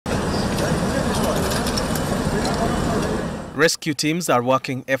Rescue teams are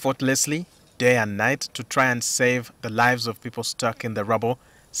working effortlessly day and night to try and save the lives of people stuck in the rubble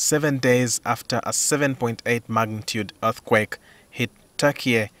 7 days after a 7.8 magnitude earthquake hit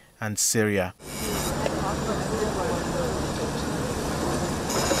Turkiye and Syria.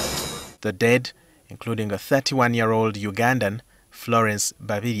 The dead, including a 31-year-old Ugandan, Florence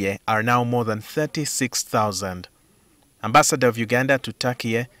Babirye, are now more than 36,000. Ambassador of Uganda to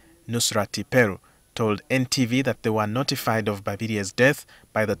Turkiye, Nusura Tiperu, told NTV that they were notified of Babirye's death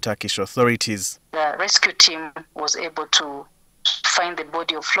by the Turkish authorities. The rescue team was able to find the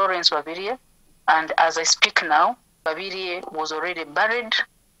body of Florence Babirye, and as I speak now, Babirye was already buried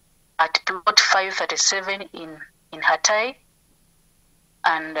at plot 537 in Hatay.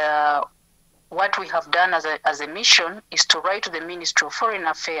 And what we have done as a mission is to write to the Ministry of Foreign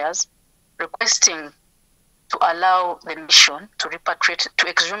Affairs requesting to allow the mission to repatriate, to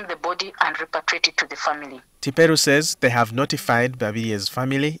exhume the body and repatriate it to the family. Tiperu says they have notified Babirye's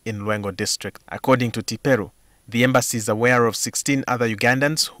family in Lwengo district. According to Tiperu, the embassy is aware of 16 other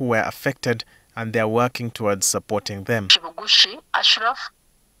Ugandans who were affected and they are working towards supporting them. Chibugushi Ashraf,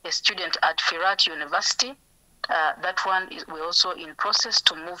 a student at Firat University, that one is we're also in process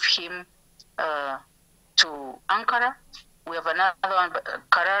to move him to Ankara. We have another one,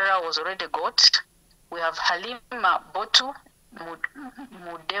 Karara was already got. We have Halima Botu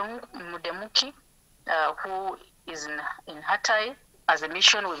Mudemuki, who is in Hatay. As a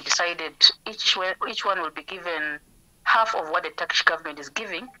mission, we've decided each one will be given half of what the Turkish government is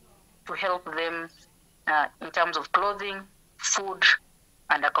giving to help them in terms of clothing, food,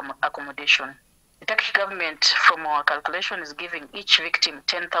 and accommodation. The Turkish government, from our calculation, is giving each victim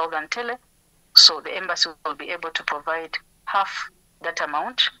 10,000 tele, so the embassy will be able to provide half that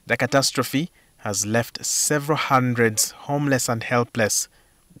amount. The catastrophe has left several hundreds homeless and helpless,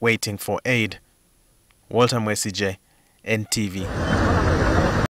 waiting for aid. Walter Mwesije, NTV.